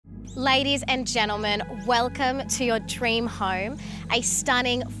Ladies and gentlemen, welcome to your dream home, a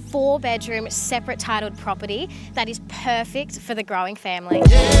stunning 4-bedroom separate titled property that is perfect for the growing family.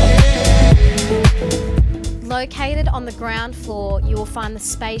 Located on the ground floor, you will find the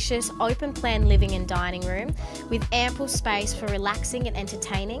spacious open plan living and dining room with ample space for relaxing and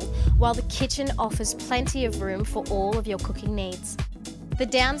entertaining, while the kitchen offers plenty of room for all of your cooking needs. The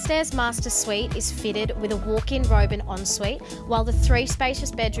downstairs master suite is fitted with a walk-in robe and ensuite, while the 3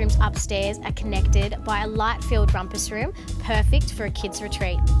 spacious bedrooms upstairs are connected by a light-filled rumpus room, perfect for a kids'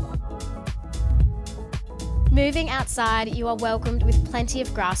 retreat. Moving outside, you are welcomed with plenty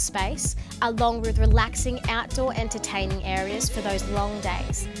of grass space, along with relaxing outdoor entertaining areas for those long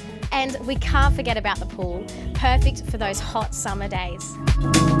days. And we can't forget about the pool, perfect for those hot summer days.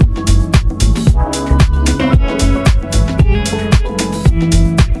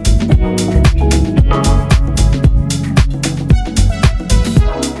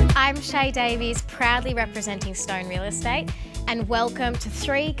 I'm Shay Davies, proudly representing Stone Real Estate, and welcome to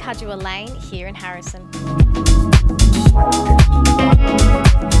 3 Cudgewa Lane here in Harrison.